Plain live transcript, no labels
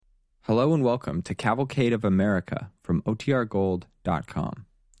Hello and welcome to Cavalcade of America from OTRGold.com.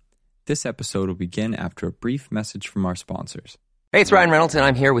 This episode will begin after a brief message from our sponsors. Hey, it's Ryan Reynolds, and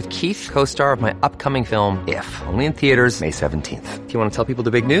I'm here with Keith, co-star of my upcoming film, If, only in theaters May 17th. Do you want to tell people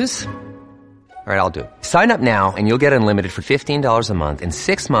the big news? All right, I'll do it. Sign up now and you'll get unlimited for $15 a month and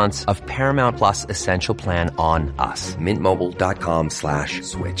 6 months of Paramount Plus Essential Plan on us.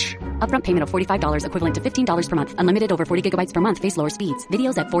 MintMobile.com/switch. Upfront payment of $45 equivalent to $15 per month. Unlimited over 40 gigabytes per month. Face lower speeds.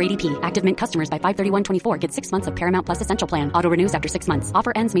 Videos at 480p. Active Mint customers by 531.24 get 6 months of Paramount Plus Essential Plan. Auto renews after 6 months.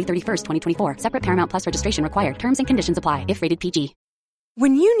 Offer ends May 31st, 2024. Separate Paramount Plus registration required. Terms and conditions apply if rated PG.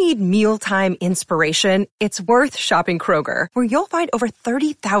 When you need mealtime inspiration, it's worth shopping Kroger, where you'll find over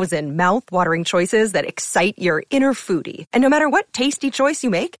 30,000 mouth-watering choices that excite your inner foodie. And no matter what tasty choice you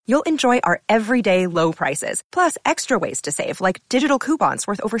make, you'll enjoy our everyday low prices, plus extra ways to save, like digital coupons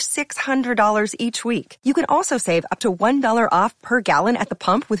worth over $600 each week. You can also save up to $1 off per gallon at the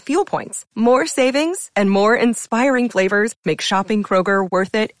pump with fuel points. More savings and more inspiring flavors make shopping Kroger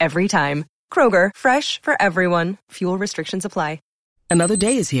worth it every time. Kroger, fresh for everyone. Fuel restrictions apply. Another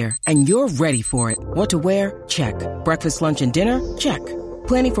day is here, and you're ready for it. What to wear? Check. Breakfast, lunch, and dinner? Check.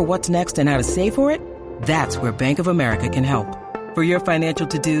 Planning for what's next and how to save for it? That's where Bank of America can help. For your financial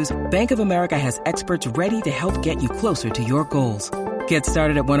to-dos, Bank of America has experts ready to help get you closer to your goals. Get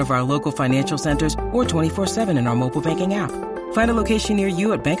started at one of our local financial centers or 24/7 in our mobile banking app. Find a location near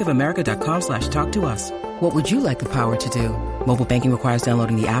you at bankofamerica.com/talktous. What would you like the power to do? Mobile banking requires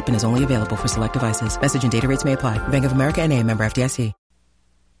downloading the app and is only available for select devices. Message and data rates may apply. Bank of America N.A., member FDIC.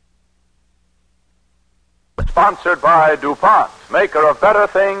 Sponsored by DuPont, maker of better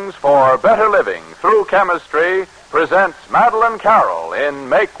things for better living through chemistry, presents Madeline Carroll in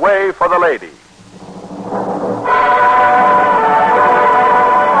Make Way for the Lady.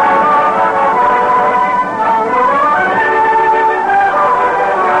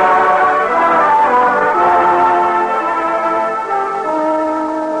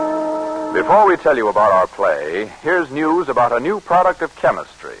 Before we tell you about our play, here's news about a new product of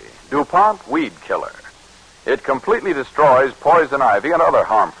chemistry, DuPont Weed Killer. It completely destroys poison ivy and other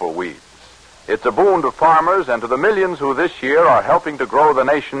harmful weeds. It's a boon to farmers and to the millions who this year are helping to grow the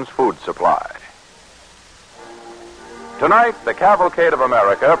nation's food supply. Tonight, the Cavalcade of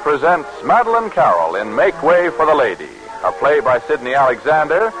America presents Madeline Carroll in Make Way for the Lady, a play by Sidney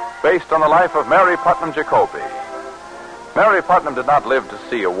Alexander based on the life of Mary Putnam Jacoby. Mary Putnam did not live to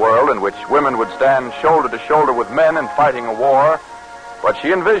see a world in which women would stand shoulder to shoulder with men in fighting a war, but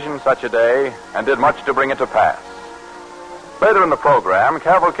she envisioned such a day and did much to bring it to pass. Later in the program,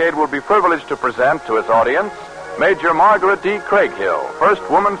 Cavalcade will be privileged to present to its audience Major Margaret D. Craighill, first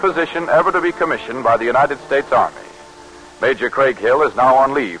woman physician ever to be commissioned by the United States Army. Major Craighill is now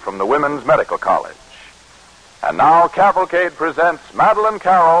on leave from the Women's Medical College. And now Cavalcade presents Madeline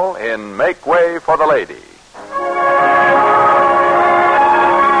Carroll in Make Way for the Lady.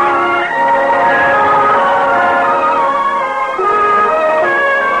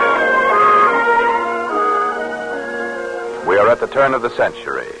 We are at the turn of the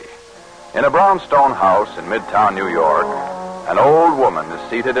century. In a brownstone house in Midtown New York, an old woman is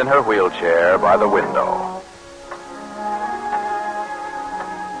seated in her wheelchair by the window.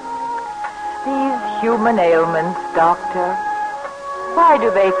 These human ailments, Doctor. Why do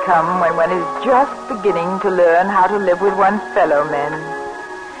they come when one is just beginning to learn how to live with one's fellow men?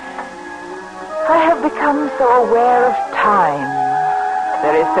 I have become so aware of time.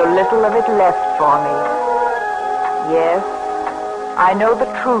 There is so little of it left for me. Yes, I know the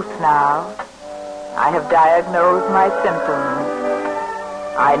truth now. I have diagnosed my symptoms.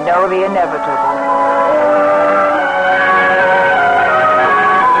 I know the inevitable.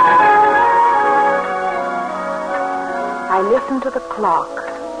 I listen to the clock,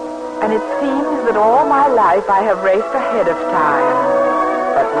 and it seems that all my life I have raced ahead of time.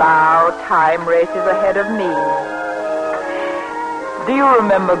 But now time races ahead of me. Do you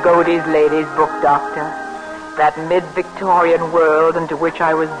remember Godey's Lady's Book, Doctor? That mid-Victorian world into which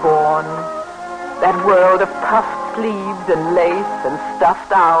I was born. That world of puffed sleeves and lace and stuffed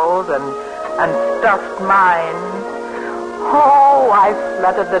owls and stuffed minds. Oh, I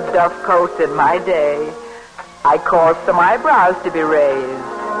fluttered the dovecotes in my day. I caused some eyebrows to be raised.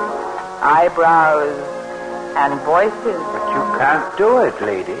 Eyebrows and voices. But you can't do it,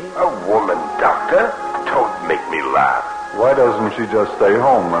 lady. A woman, Doctor? Don't make me laugh. Why doesn't she just stay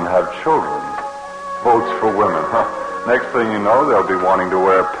home and have children? Votes for women, huh? Next thing you know, they'll be wanting to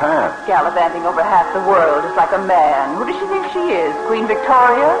wear pants. Gallivanting over half the world is like a man. Who does she think she is? Queen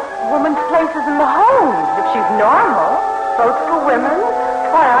Victoria? Woman's place is in the home. If she's normal, votes for women?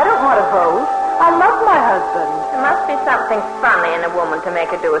 Why, I don't want to vote. I love my husband. There must be something funny in a woman to make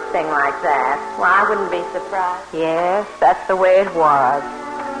her do a thing like that. Well, I wouldn't be surprised. Yes, that's the way it was.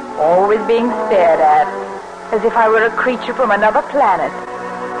 Always being stared at, as if I were a creature from another planet.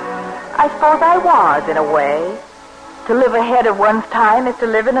 I suppose I was, in a way. To live ahead of one's time is to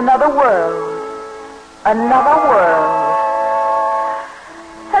live in another world. Another world.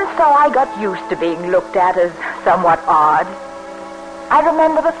 And so I got used to being looked at as somewhat odd. I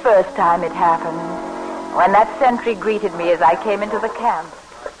remember the first time it happened, when that sentry greeted me as I came into the camp.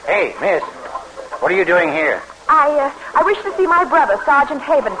 Hey, miss, what are you doing here? I wish to see my brother, Sergeant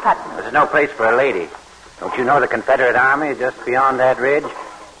Haven Putnam. There's no place for a lady. Don't you know the Confederate Army just beyond that ridge?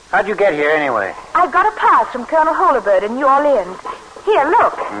 How'd you get here anyway? I got a pass from Colonel Holabird in New Orleans. Here,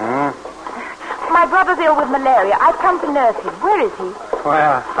 look. My brother's ill with malaria. I've come to nurse him. Where is he?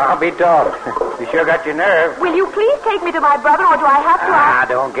 Well, I'll be dogged. You sure got your nerve. Will you please take me to my brother, or do I have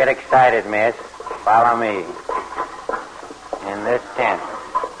to... Don't get excited, miss. Follow me. In this tent.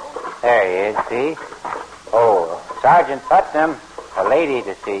 There he is, see? Oh, Sergeant Putnam. A lady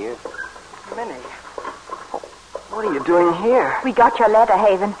to see you. Minnie, what are you doing here? We got your letter,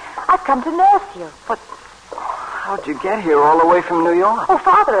 Haven. I've come to nurse you. But how'd you get here all the way from New York? Oh,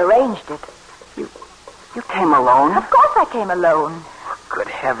 Father arranged it. You came alone? Of course I came alone. Good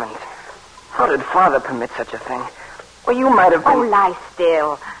heavens. How did Father permit such a thing? Well, you might have been... Oh, lie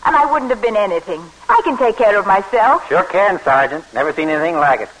still. And I wouldn't have been anything. I can take care of myself. Sure can, Sergeant. Never seen anything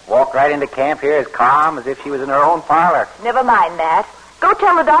like it. Walked right into camp here as calm as if she was in her own parlor. Never mind that. Go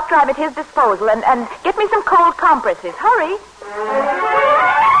tell the doctor I'm at his disposal and get me some cold compresses. Hurry.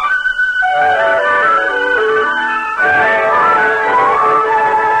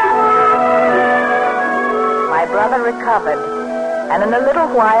 My brother recovered, and in a little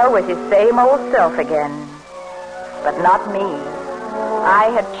while was his same old self again. But not me.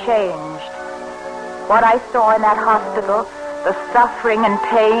 I had changed. What I saw in that hospital, the suffering and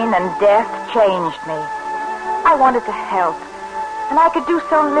pain and death, changed me. I wanted to help, and I could do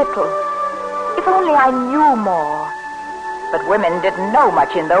so little. If only I knew more. But women didn't know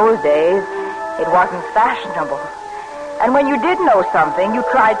much in those days. It wasn't fashionable. And when you did know something, you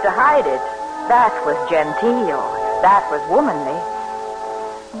tried to hide it. That was genteel. That was womanly.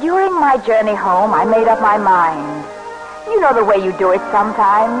 During my journey home, I made up my mind. You know the way you do it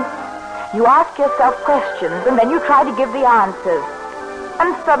sometimes. You ask yourself questions, and then you try to give the answers.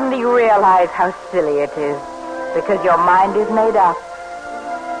 And suddenly you realize how silly it is, because your mind is made up.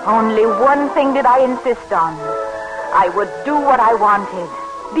 Only one thing did I insist on. I would do what I wanted,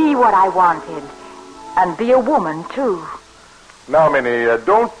 be what I wanted, and be a woman, too. Now, Minnie,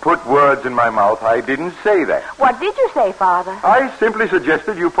 don't put words in my mouth. I didn't say that. What did you say, Father? I simply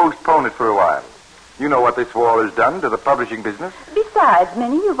suggested you postpone it for a while. You know what this war has done to the publishing business. Besides,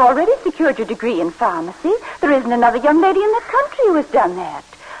 Minnie, you've already secured your degree in pharmacy. There isn't another young lady in the country who has done that.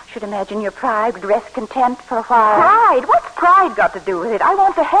 I should imagine your pride would rest content for a while. Pride? What's pride got to do with it? I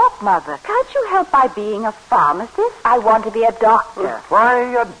want to help, Mother. Can't you help by being a pharmacist? I want to be a doctor.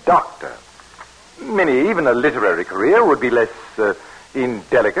 Why a doctor? Minnie, even a literary career would be less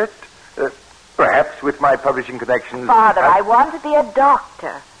indelicate. Perhaps with my publishing connections... Father, I want to be a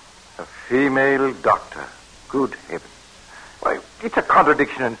doctor. A female doctor. Good heavens. Why, it's a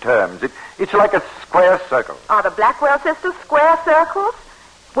contradiction in terms. It's like a square circle. Are the Blackwell sisters square circles?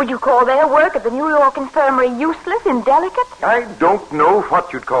 Would you call their work at the New York infirmary useless, indelicate? I don't know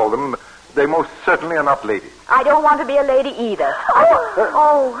what you'd call them. They most certainly are not ladies. I don't want to be a lady either.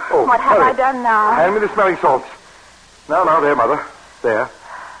 What have I done now? Hand me the smelling salts. Now, there, Mother. There.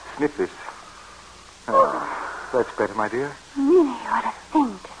 Sniff this. Oh, that's better, my dear. Minnie, what a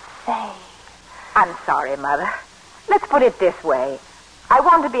thing to say. I'm sorry, Mother. Let's put it this way. I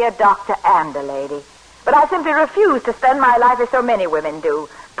want to be a doctor and a lady. But I simply refuse to spend my life as so many women do,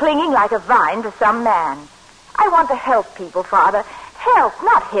 clinging like a vine to some man. I want to help people, Father. Help,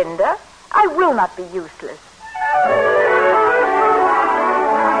 not hinder. I will not be useless.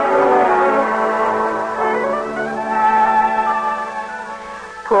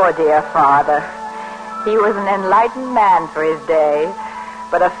 Poor dear Father. He was an enlightened man for his day,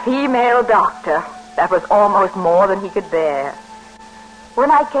 but a female doctor, that was almost more than he could bear. When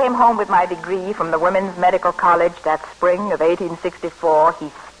I came home with my degree from the Women's Medical College that spring of 1864,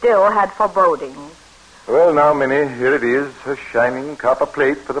 he still had forebodings. Well, now, Minnie, here it is, a shining copper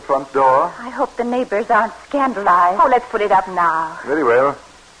plate for the front door. I hope the neighbors aren't scandalized. Oh, let's put it up now. Very well,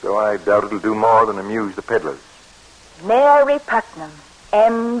 though I doubt it'll do more than amuse the peddlers. Mary Putnam,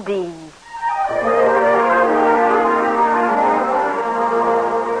 M.D.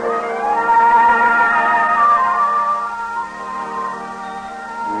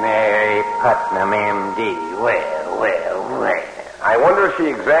 Mary Putnam.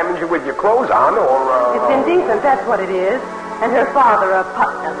 examines you with your clothes on, or... It's indecent, that's what it is. And her father a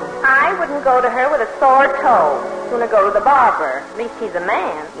Putnam. I wouldn't go to her with a sore toe. Sooner go to the barber. At least he's a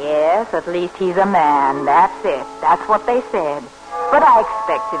man. Yes, at least he's a man. That's it. That's what they said. But I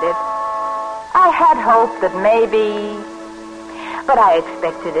expected it. I had hoped that maybe... But I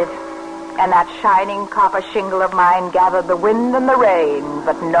expected it. And that shining copper shingle of mine gathered the wind and the rain,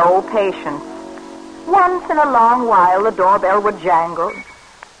 but no patience. Once in a long while, the doorbell would jangle.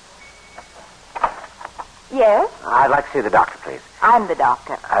 Yes? I'd like to see the doctor, please. I'm the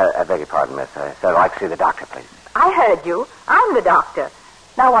doctor. I beg your pardon, miss. I said I'd like to see the doctor, please. I heard you. I'm the doctor.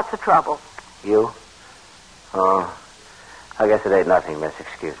 Now, what's the trouble? You? Oh, I guess it ain't nothing, miss.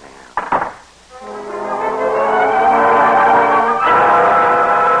 Excuse me.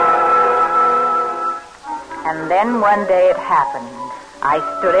 And then one day it happened. I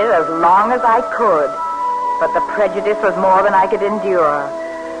stood it as long as I could, but the prejudice was more than I could endure.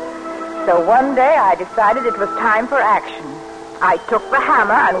 So one day I decided it was time for action. I took the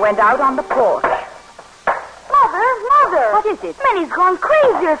hammer and went out on the porch. Mother! What is it? Minnie's gone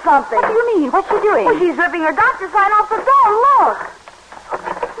crazy or something. What do you mean? What's she doing? Well, she's ripping her doctor sign off the door. Look.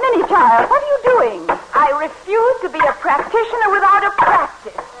 Minnie, child, what are you doing? I refuse to be a practitioner without a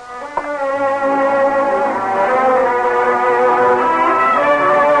practice.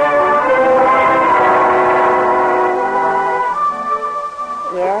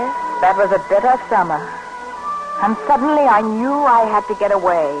 Yes, that was a bitter summer. And suddenly I knew I had to get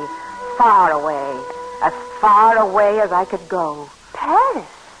away. Far away. As far away as I could go. Paris.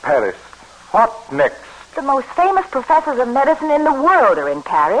 Paris. What next? The most famous professors of medicine in the world are in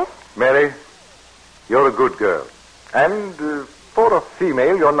Paris. Mary, you're a good girl. And for a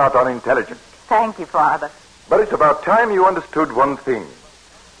female, you're not unintelligent. Thank you, Father. But it's about time you understood one thing.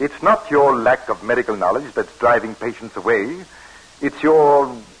 It's not your lack of medical knowledge that's driving patients away. It's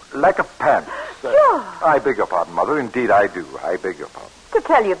your lack of pants. Sure. I beg your pardon, Mother. Indeed, I do. I beg your pardon. To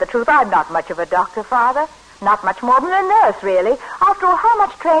tell you the truth, I'm not much of a doctor, Father. Not much more than a nurse, really. After all, how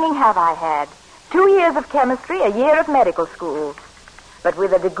much training have I had? 2 years of chemistry, a year of medical school. But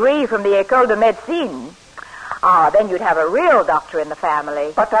with a degree from the École de Médecine. Then you'd have a real doctor in the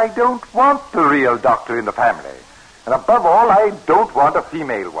family. But I don't want the real doctor in the family. And above all, I don't want a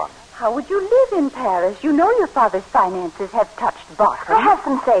female one. How would you live in Paris? You know your father's finances have touched bottom. I have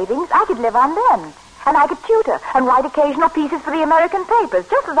some savings. I could live on them. And I could tutor and write occasional pieces for the American papers,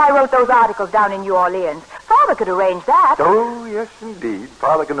 just as I wrote those articles down in New Orleans. Father could arrange that. Oh, yes, indeed.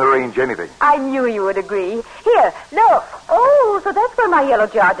 Father can arrange anything. I knew you would agree. Here, look. Oh, so that's where my yellow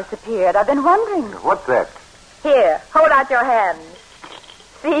jar disappeared. I've been wondering. What's that? Here, hold out your hand.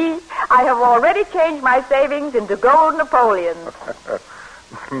 See, I have already changed my savings into gold Napoleons.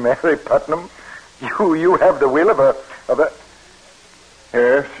 Mary Putnam, you have the will of a...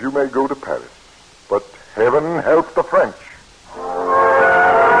 Yes, you may go to Paris. But heaven help the French.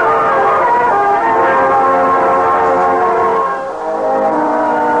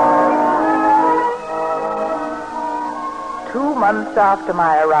 Months after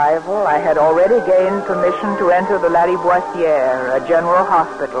my arrival, I had already gained permission to enter the Lariboisière, a general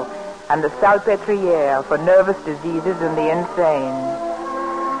hospital, and the Salpêtrière for nervous diseases and the insane.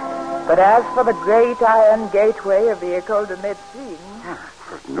 But as for the great iron gateway of the École de Médecine...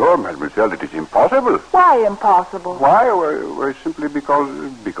 No, mademoiselle, it is impossible. Why impossible? Why, simply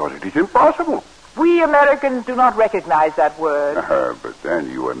because it is impossible. We Americans do not recognize that word. But then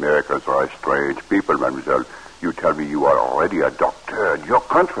you Americans are a strange people, mademoiselle. You tell me you are already a doctor in your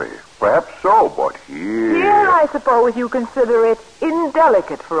country. Perhaps so, but here... Here, I suppose you consider it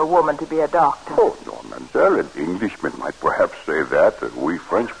indelicate for a woman to be a doctor. Oh, no, mademoiselle. An Englishman might perhaps say that. We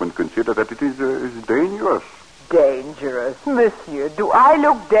Frenchmen consider that it is dangerous. Dangerous? Monsieur, do I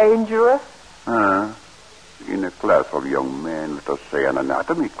look dangerous? In a class of young men, let us say an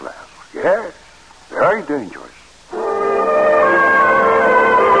anatomy class. Yes, very dangerous.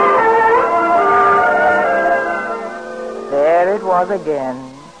 There it was again.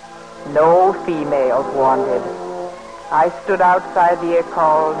 No females wanted. I stood outside the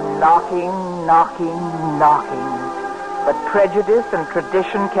école, knocking. But prejudice and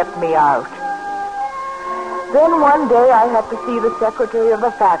tradition kept me out. Then one day I had to see the secretary of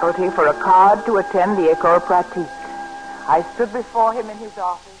the faculty for a card to attend the École Pratique. I stood before him in his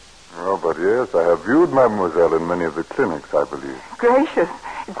office. Oh, but yes, I have viewed Mademoiselle in many of the clinics, I believe. Gracious.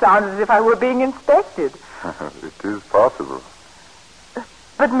 It sounds as if I were being inspected. It is possible.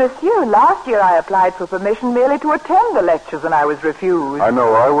 But, monsieur, last year I applied for permission merely to attend the lectures, and I was refused. I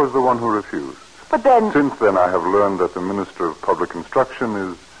know. I was the one who refused. But then... Since then, I have learned that the Minister of Public Instruction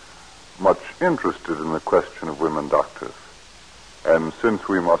is much interested in the question of women doctors. And since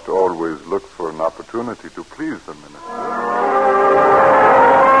we must always look for an opportunity to please the minister.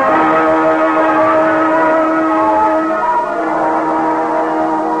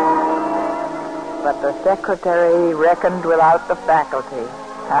 But the secretary reckoned without the faculty,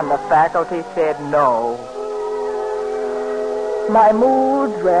 and the faculty said no. My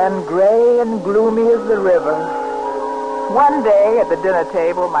moods ran gray and gloomy as the river. One day at the dinner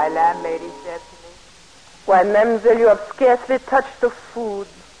table, my landlady said to me, "Why, Mademoiselle, you have scarcely touched the food.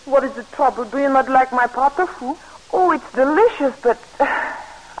 What is the trouble? Do you not like my pot au feu?" "Oh, it's delicious, but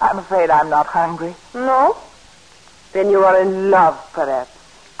I'm afraid I'm not hungry." "No? Then you are in love, perhaps."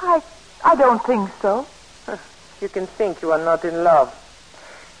 I don't think so." "You can think you are not in love.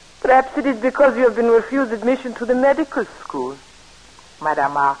 Perhaps it is because you have been refused admission to the medical school."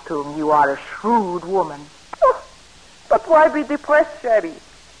 "Madame Artung, you are a shrewd woman." "Oh, but why be depressed, Sherry?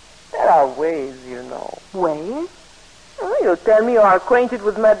 There are ways, you know." "Ways?" "Oh, you tell me you are acquainted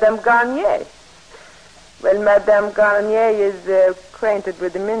with Madame Garnier. Well, Madame Garnier is acquainted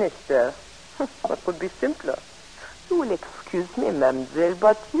with the minister. What could be simpler? You will excuse me, mademoiselle,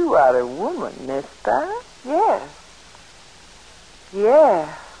 but you are a woman, n'est-ce pas?" "Yes. Yes.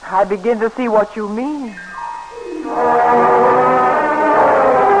 I begin to see what you mean."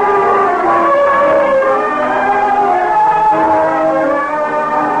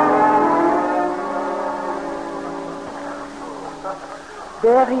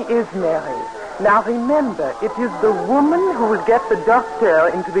 There he is, Mary. Now remember, it is the woman who will get the doctor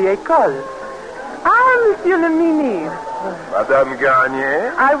into the école. Ah, Monsieur le Ministre. Madame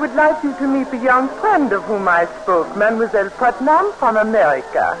Garnier? I would like you to meet the young friend of whom I spoke, Mademoiselle Putnam from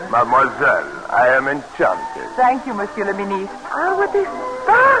America. Mademoiselle, I am enchanted. Thank you, Monsieur le Ministre. Ah, what a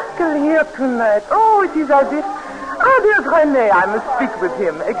sparkle here tonight. Oh, it is as if... Ah, there's René. I must speak with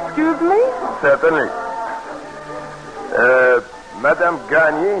him. Excuse me? Certainly. Madame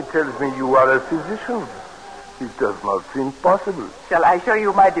Garnier tells me you are a physician. It does not seem possible. Shall I show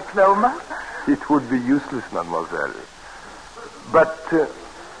you my diploma? It would be useless, mademoiselle. But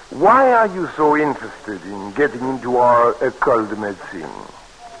why are you so interested in getting into our École de Médecine?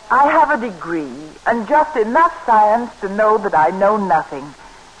 I have a degree and just enough science to know that I know nothing.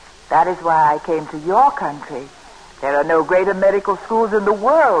 That is why I came to your country. There are no greater medical schools in the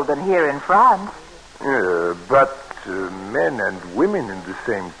world than here in France. But men and women in the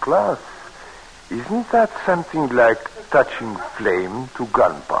same class, isn't that something like touching flame to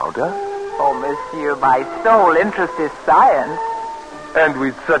gunpowder? Oh, monsieur, my sole interest is science. And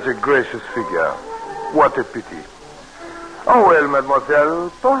with such a gracious figure. What a pity. Oh, well, mademoiselle,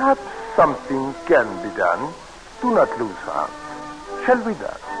 perhaps something can be done. Do not lose heart. Shall we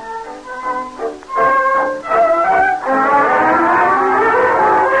dance?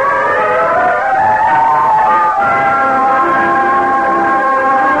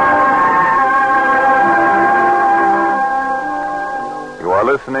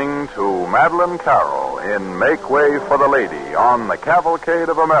 Listening to Madeline Carroll in Make Way for the Lady on the Cavalcade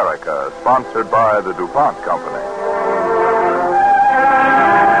of America, sponsored by the DuPont Company.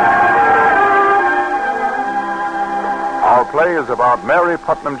 Our play is about Mary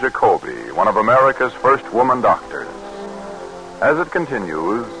Putnam Jacoby, one of America's first woman doctors. As it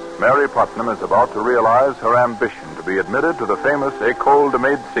continues, Mary Putnam is about to realize her ambition to be admitted to the famous École de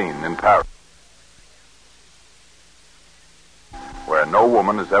Médecine in Paris, where no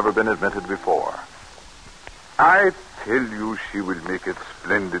woman has ever been admitted before. I tell you, she will make a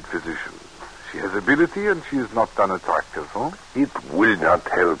splendid physician. She has ability and she is not unattractive, huh? It will not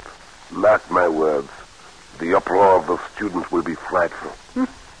help. Mark my words. The uproar of the students will be frightful.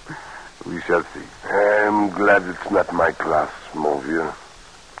 We shall see. I'm glad it's not my class, mon vieux.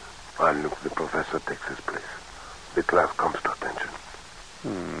 Ah, look, the professor takes his place. The class comes to attention.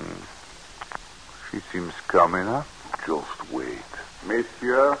 She seems calm enough. Just wait.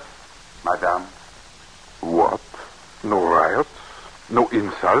 Monsieur, madame. What? No riots? No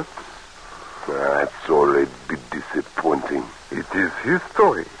insults? That's all a bit disappointing. It is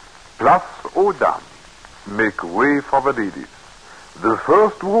history. Place aux dames. Make way for the ladies. The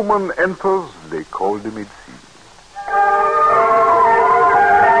first woman enters l'École de Médecine.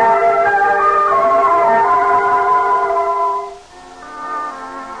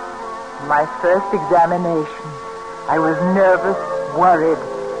 My first examination. I was nervous, worried.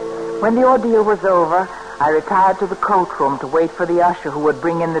 When the ordeal was over, I retired to the coat room to wait for the usher who would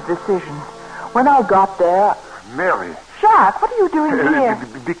bring in the decisions. When I got there... Mary. Jacques, what are you doing here?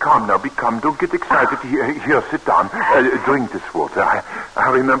 Be calm now, be calm. Don't get excited. Here, sit down. Drink this water. I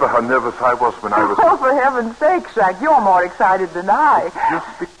remember how nervous I was when I was... Oh, for heaven's sake, Jacques, you're more excited than I.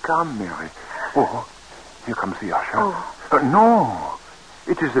 Just be calm, Mary. Oh, here comes the usher. No.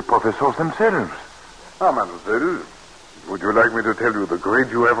 It is the professors themselves. Ah, mademoiselle, would you like me to tell you the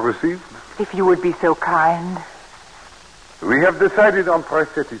grade you have received? If you would be so kind. We have decided on très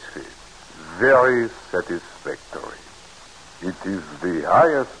satisfait. Very satisfactory. It is the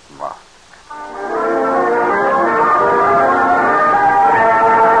highest mark.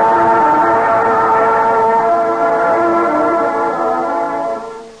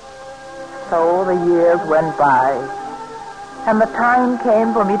 So the years went by, and the time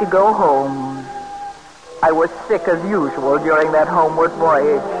came for me to go home. I was sick as usual during that homeward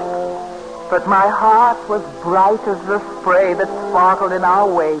voyage, but my heart was bright as the spray that sparkled in our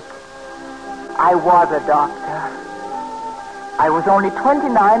wake. I was a doctor. I was only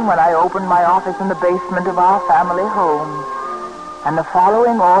 29 when I opened my office in the basement of our family home, and the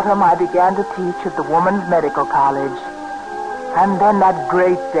following autumn I began to teach at the Woman's Medical College. And then that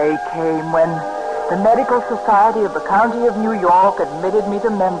great day came when the Medical Society of the County of New York admitted me to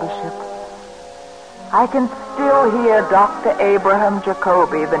membership. I can still hear Dr. Abraham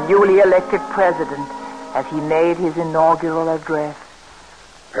Jacoby, the newly elected president, as he made his inaugural address.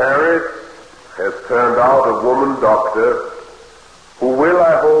 Paris has turned out a woman doctor who will,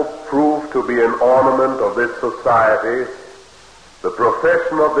 I hope, prove to be an ornament of this society, the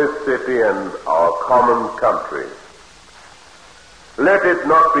profession of this city, and our common country. Let it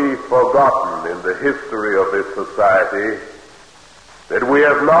not be forgotten in the history of this society that we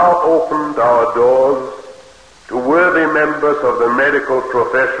have now opened our doors to worthy members of the medical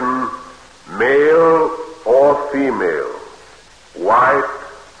profession, male or female, white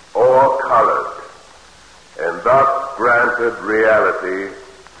or colored, and thus granted reality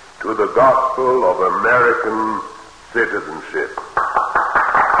to the gospel of American citizenship.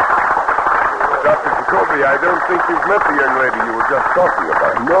 Dr. Jacoby, I don't think you've met the young lady you were just talking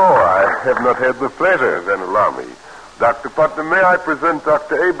about. No, I have not had the pleasure. Then allow me. Dr. Putnam, may I present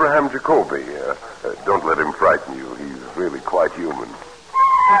Dr. Abraham Jacoby? Don't let him frighten you. He's really quite human.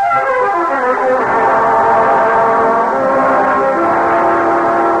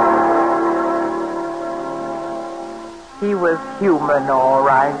 He was human, all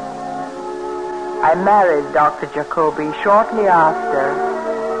right. I married Dr. Jacoby shortly after,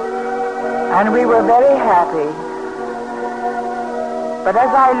 and we were very happy. But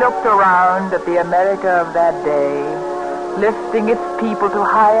as I looked around at the America of that day, lifting its people to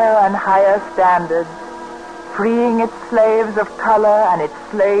higher and higher standards, freeing its slaves of color and its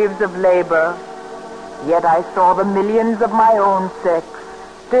slaves of labor, yet I saw the millions of my own sex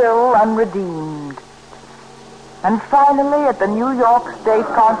still unredeemed. And finally, at the New York State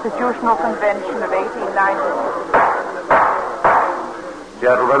Constitutional Convention of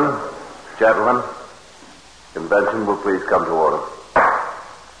 1896... Gentlemen, convention will please come to order.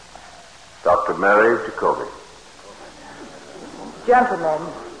 Dr. Mary Jacoby. Gentlemen,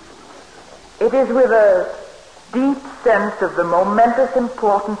 it is with a deep sense of the momentous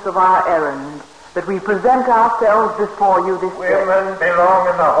importance of our errand that we present ourselves before you this day. Women belong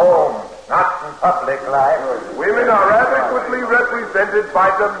in the home, not in public life. Women are adequately represented by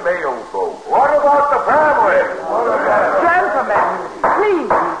the male vote. What about the family? Gentlemen,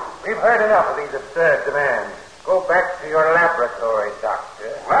 please. We've heard enough of these absurd demands. Go back to your laboratory, Doctor.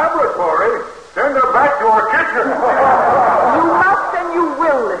 Laboratory? Send her back to her kitchen. You must and you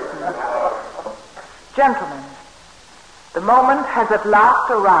will listen. Gentlemen, the moment has at last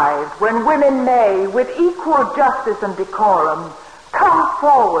arrived when women may, with equal justice and decorum, come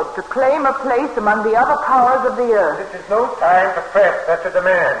forward to claim a place among the other powers of the earth. This is no time to press such a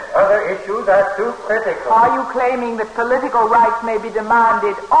demand. Other issues are too critical. Are you claiming that political rights may be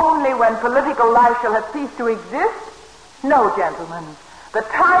demanded only when political life shall have ceased to exist? No, gentlemen. The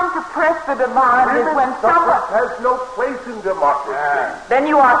time to press the demand is when someone has no place in democracy. Then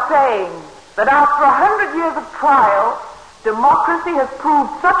you are saying that after 100 years of trial, democracy has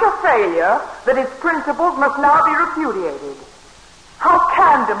proved such a failure that its principles must now be repudiated. How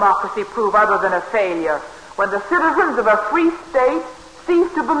can democracy prove other than a failure when the citizens of a free state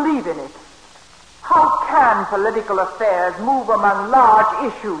cease to believe in it? How can political affairs move among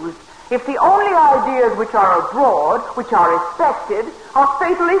large issues if the only ideas which are abroad, which are respected, are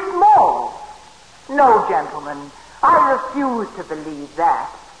fatally small? No, gentlemen, I refuse to believe that.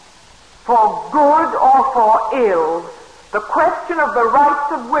 For good or for ill, the question of the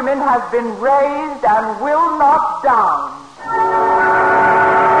rights of women has been raised and will not down.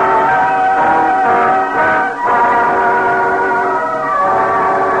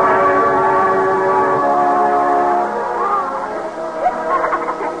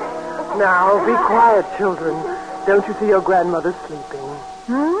 Now, be quiet, children. Don't you see your grandmother sleeping?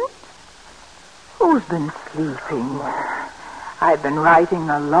 Who's been sleeping? I've been writing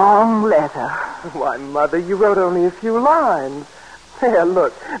a long letter. Why, Mother, you wrote only a few lines. There,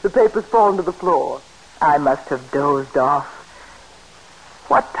 look, the paper's fallen to the floor. I must have dozed off.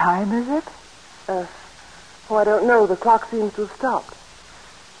 What time is it? I don't know. The clock seems to have stopped.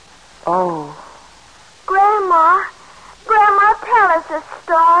 Oh. Grandma, tell us a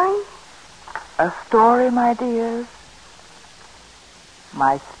story. A story, my dears?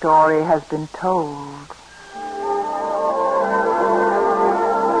 My story has been told.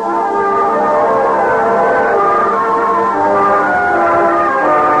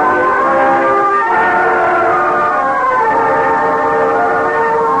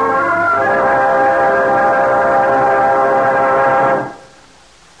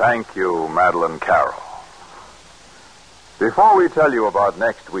 Thank you, Madeline Carroll. Before we tell you about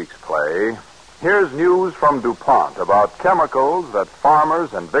next week's play, here's news from DuPont about chemicals that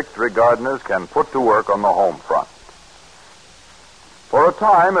farmers and victory gardeners can put to work on the home front. For a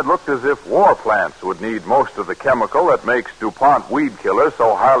time, it looked as if war plants would need most of the chemical that makes DuPont Weed Killer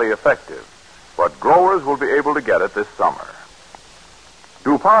so highly effective, but growers will be able to get it this summer.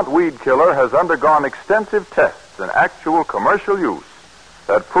 DuPont Weed Killer has undergone extensive tests in actual commercial use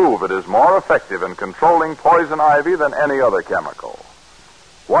that prove it is more effective in controlling poison ivy than any other chemical.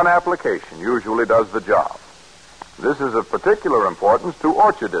 One application usually does the job. This is of particular importance to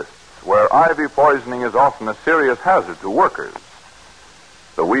orchardists, where ivy poisoning is often a serious hazard to workers.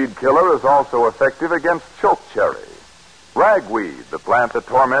 The weed killer is also effective against chokecherry, ragweed, the plant that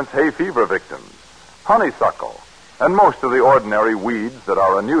torments hay fever victims, honeysuckle, and most of the ordinary weeds that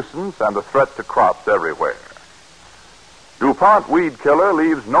are a nuisance and a threat to crops everywhere. DuPont Weed Killer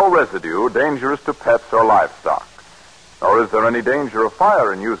leaves no residue dangerous to pets or livestock, nor is there any danger of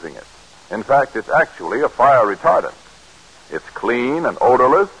fire in using it. In fact, it's actually a fire retardant. It's clean and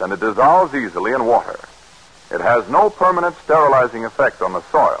odorless, and it dissolves easily in water. It has no permanent sterilizing effect on the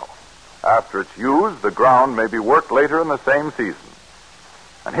soil. After it's used, the ground may be worked later in the same season.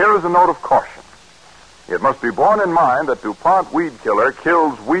 And here is a note of caution. It must be borne in mind that DuPont Weed Killer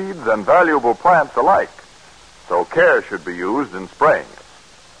kills weeds and valuable plants alike, so care should be used in spraying it.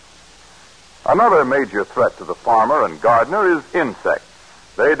 Another major threat to the farmer and gardener is insects.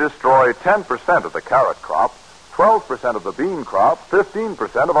 They destroy 10% of the carrot crop, 12% of the bean crop,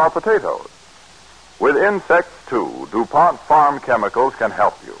 15% of our potatoes. With insects, too, DuPont Farm Chemicals can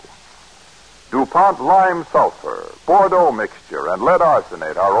help you. DuPont Lime Sulfur, Bordeaux Mixture, and Lead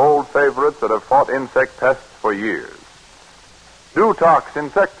Arsenate are old favorites that have fought insect pests for years. Dutox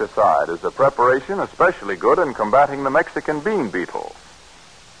insecticide is a preparation especially good in combating the Mexican bean beetle.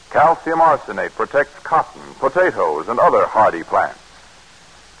 Calcium arsenate protects cotton, potatoes, and other hardy plants.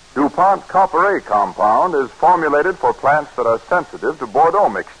 DuPont Copper A compound is formulated for plants that are sensitive to Bordeaux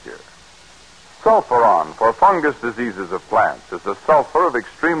mixture. Sulfuron for fungus diseases of plants is a sulfur of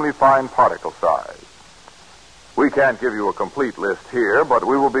extremely fine particle size. We can't give you a complete list here, but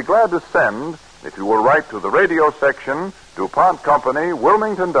we will be glad to send, if you will write to the radio section, DuPont Company,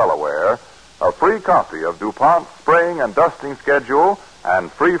 Wilmington, Delaware, a free copy of DuPont's spraying and dusting schedule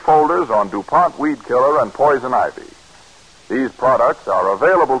and free folders on DuPont Weed Killer and Poison Ivy. These products are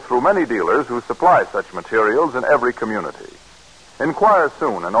available through many dealers who supply such materials in every community. Inquire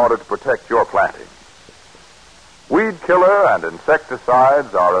soon in order to protect your plantings. Weed Killer and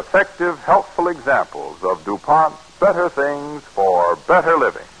insecticides are effective, helpful examples of DuPont's better things for better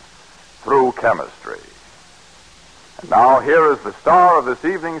living through chemistry. And now here is the star of this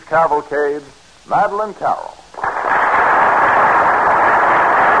evening's cavalcade, Madeline Carroll.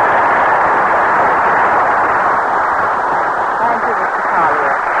 Thank you, Mr.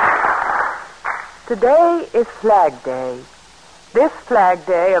 Collier. Today is Flag Day. This Flag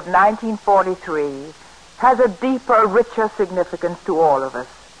Day of 1943 has a deeper, richer significance to all of us.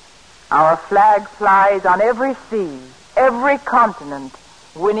 Our flag flies on every sea, every continent,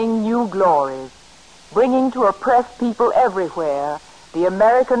 winning new glories, bringing to oppressed people everywhere the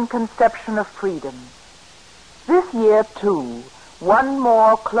American conception of freedom. This year, too, one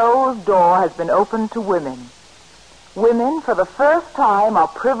more closed door has been opened to women. Women, for the first time, are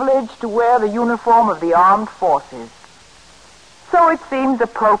privileged to wear the uniform of the armed forces. So it seems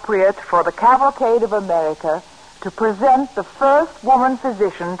appropriate for the Cavalcade of America to present the first woman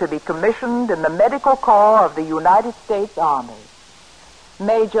physician to be commissioned in the Medical Corps of the United States Army.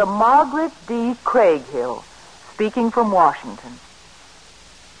 Major Margaret D. Craighill, speaking from Washington.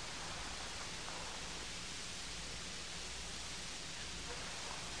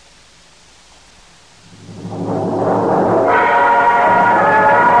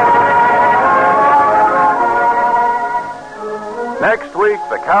 Next week,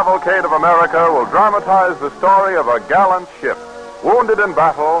 the Cavalcade of America will dramatize the story of a gallant ship Wounded in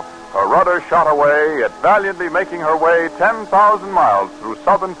battle, her rudder shot away, yet valiantly making her way 10,000 miles through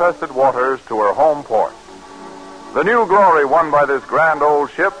sun-infested waters to her home port. The new glory won by this grand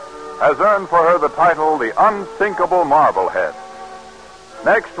old ship has earned for her the title the Unsinkable Marblehead.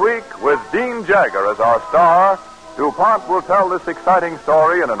 Next week, with Dean Jagger as our star, DuPont will tell this exciting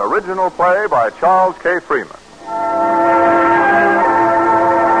story in an original play by Charles K. Freeman.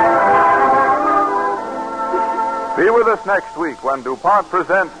 Be with us next week when DuPont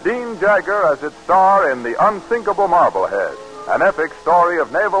presents Dean Jagger as its star in The Unsinkable Marblehead, an epic story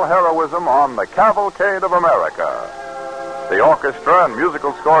of naval heroism on the Cavalcade of America. The orchestra and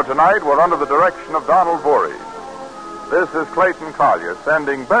musical score tonight were under the direction of Donald Voorhees. This is Clayton Collier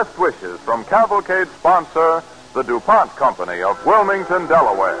sending best wishes from Cavalcade sponsor, the DuPont Company of Wilmington,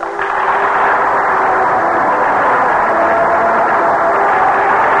 Delaware.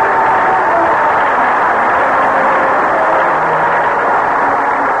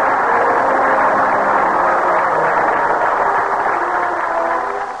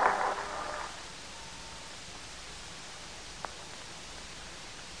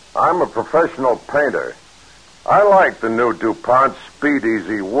 I'm a professional painter. I like the new DuPont Speed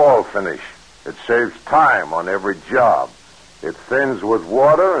Easy wall finish. It saves time on every job. It thins with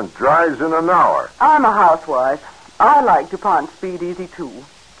water and dries in an hour. I'm a housewife. I like DuPont Speed Easy, too.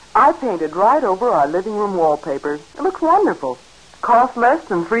 I painted right over our living room wallpaper. It looks wonderful. Costs less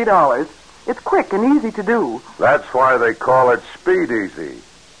than $3. It's quick and easy to do. That's why they call it Speed Easy.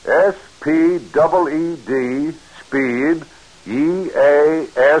 S-P-E-E-D, Speed, E-A-S-Y,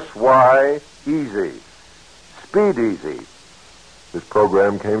 Easy. Speed Easy. This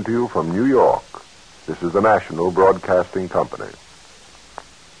program came to you from New York. This is the National Broadcasting Company.